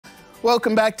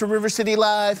Welcome back to River City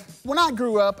Live. When I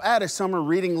grew up, I had a summer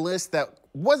reading list that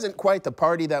wasn't quite the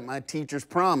party that my teachers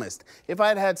promised. If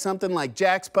I'd had something like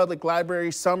Jack's Public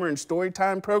Library summer and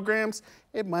storytime programs,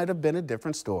 it might have been a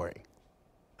different story.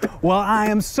 Well, I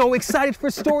am so excited for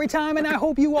story time, and I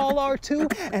hope you all are too.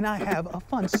 And I have a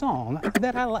fun song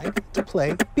that I like to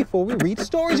play before we read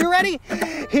stories. You ready?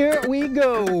 Here we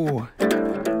go.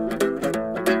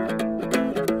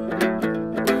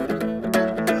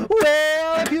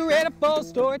 Well, if you're ready for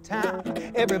story time,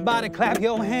 everybody clap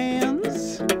your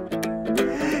hands.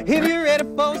 If you're ready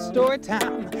for story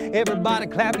time, everybody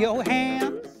clap your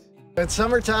hands. It's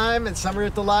summertime, it's summer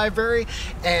at the library,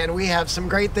 and we have some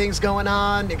great things going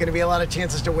on. There are going to be a lot of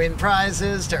chances to win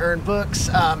prizes, to earn books.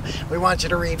 We want you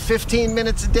to read 15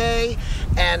 minutes a day,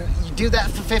 and you do that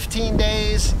for 15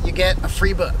 days, you get a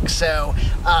free book. So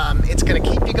it's going to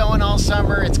keep you going all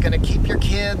summer. It's going to keep your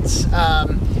kids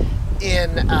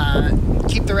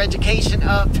keep their education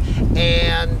up,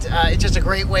 and it's just a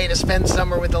great way to spend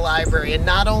summer with the library. And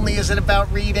not only is it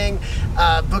about reading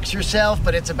books yourself,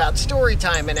 but it's about story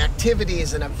time and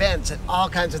activities and events and all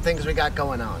kinds of things we got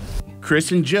going on.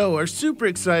 Chris and Joe are super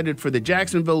excited for the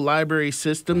Jacksonville Library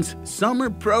System's summer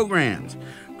programs.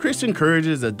 Chris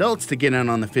encourages adults to get in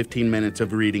on the 15 minutes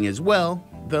of reading as well,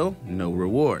 though no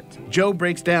rewards. Joe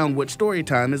breaks down what story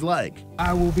time is like.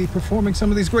 I will be performing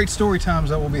some of these great story times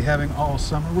that we'll be having all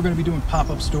summer. We're going to be doing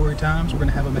pop-up story times. We're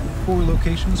going to have them at 4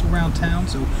 locations around town,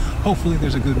 so hopefully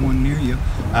there's a good one near you.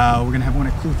 We're going to have one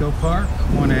at Clutho Park,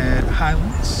 one at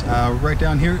Highlands, right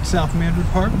down here at South Mandarin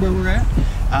Park where we're at,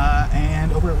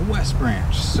 and over at West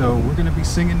Branch. So we're going to be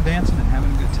singing, dancing, and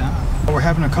having a good time. We're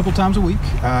having a couple times a week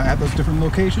at those different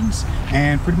locations,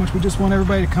 and pretty much we just want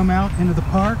everybody to come out into the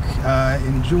park,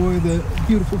 enjoy the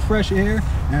beautiful fresh air,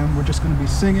 and we're just going to be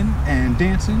singing and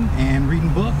dancing and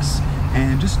reading books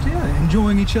and just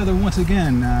enjoying each other once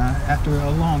again after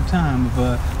a long time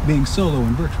of being solo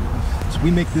and virtual. So we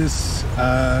make this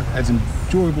as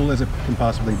enjoyable as it can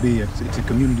possibly be. It's a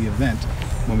community event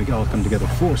when we all come together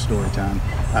for story time.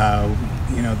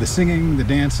 You know, the singing, the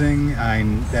dancing,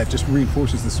 that just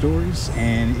reinforces the stories,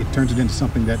 and it turns it into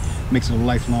something that makes it a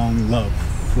lifelong love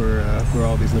for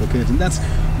all these little kids. And that's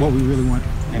what we really want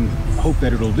and hope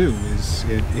that it'll do, is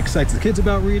it excites the kids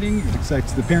about reading, it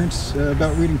excites the parents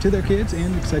about reading to their kids,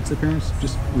 and it excites the parents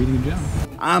just reading in general.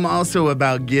 I'm also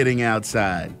about getting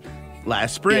outside.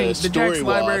 Last spring, the Jack's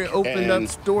Library opened up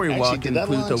Story Walk in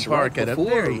Clutho Park at a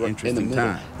very interesting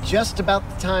time. Just about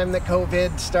the time that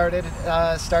COVID started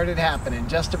happening,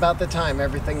 just about the time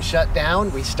everything shut down,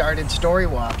 we started Story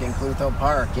Walk in Clutho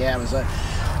Park. Yeah, it was a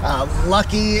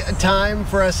lucky time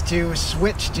for us to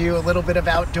switch to a little bit of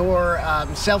outdoor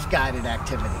self-guided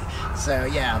activity. So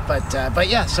yeah, but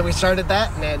yeah, so we started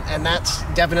that, and that's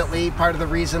definitely part of the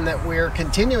reason that we're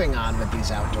continuing on with these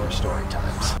outdoor story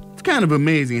times. It's kind of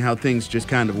amazing how things just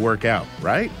kind of work out,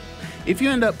 right? If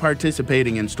you end up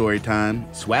participating in story time,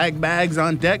 swag bags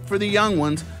on deck for the young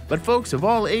ones, but folks of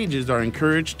all ages are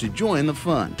encouraged to join the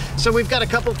fun. So we've got a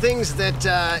couple things that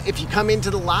if you come into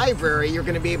the library, you're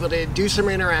going to be able to do some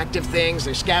interactive things.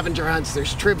 There's scavenger hunts,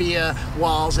 there's trivia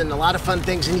walls, and a lot of fun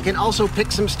things. And you can also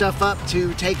pick some stuff up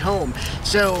to take home.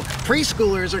 So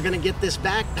preschoolers are going to get this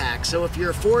backpack. So if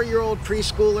you're a 4-year-old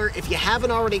preschooler, if you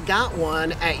haven't already got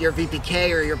one at your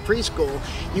VPK or your preschool,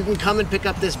 you can come and pick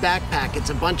up this backpack.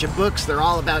 It's a bunch of books. They're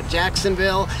all about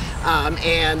Jacksonville,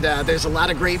 and there's a lot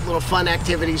of great little fun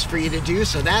activities for you to do,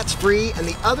 so that's free. And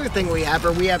the other thing we have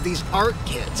these art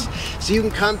kits. So you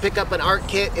can come pick up an art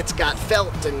kit. It's got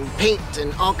felt and paint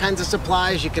and all kinds of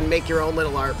supplies. You can make your own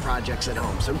little art projects at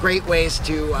home. So great ways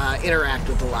to interact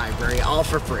with the library, all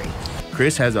for free.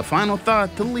 Chris has a final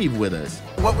thought to leave with us.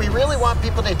 What we really want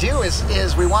people to do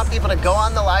is we want people to go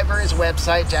on the library's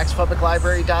website,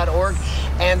 jackspubliclibrary.org,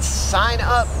 and sign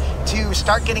up to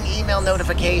start getting email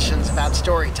notifications about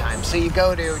story time. So you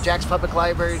go to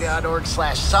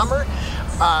jackspubliclibrary.org/summer.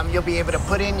 You'll be able to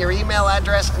put in your email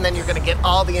address, and then you're going to get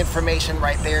all the information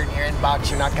right there in your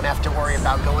inbox. You're not going to have to worry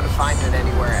about going to find it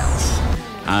anywhere else.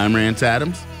 I'm Rance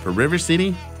Adams for River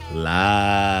City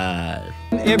Live.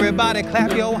 Everybody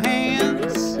clap your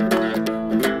hands.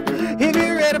 If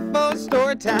you're ready for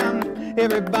story time,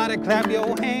 everybody clap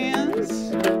your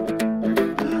hands.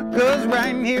 'Cause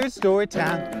right here it's story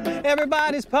time.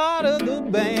 Everybody's part of the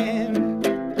band.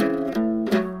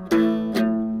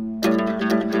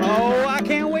 Oh, I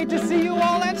can't wait to see you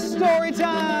all at story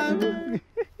time.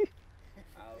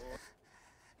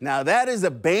 Now that is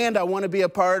a band I want to be a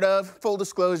part of. Full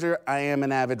disclosure, I am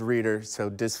an avid reader, so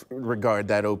disregard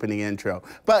that opening intro.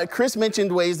 But Chris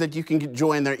mentioned ways that you can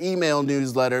join their email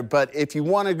newsletter, but if you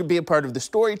want to be a part of the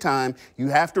story time, you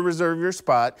have to reserve your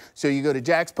spot. So you go to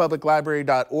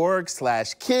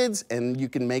jackspubliclibrary.org/kids and you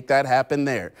can make that happen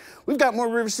there. We've got more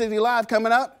River City Live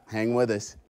coming up. Hang with us.